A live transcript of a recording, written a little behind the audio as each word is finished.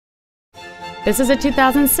This is a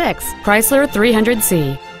 2006 Chrysler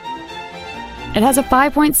 300C. It has a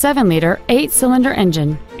 5.7-liter 8-cylinder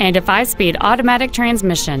engine and a 5-speed automatic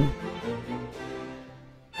transmission.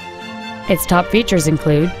 Its top features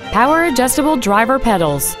include power adjustable driver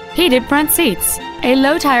pedals, heated front seats, a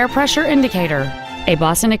low tire pressure indicator, a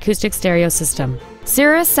Boston acoustic stereo system,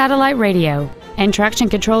 Sirius satellite radio, and traction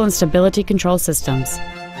control and stability control systems.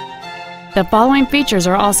 The following features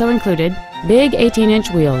are also included: big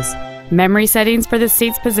 18-inch wheels, memory settings for the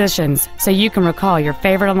seat's positions so you can recall your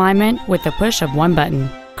favorite alignment with the push of one button,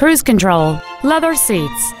 cruise control, leather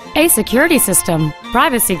seats, a security system,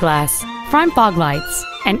 privacy glass, front fog lights,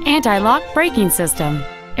 an anti-lock braking system,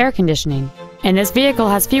 air conditioning, and this vehicle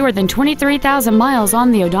has fewer than 23,000 miles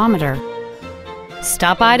on the odometer.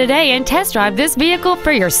 Stop by today and test drive this vehicle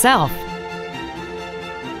for yourself.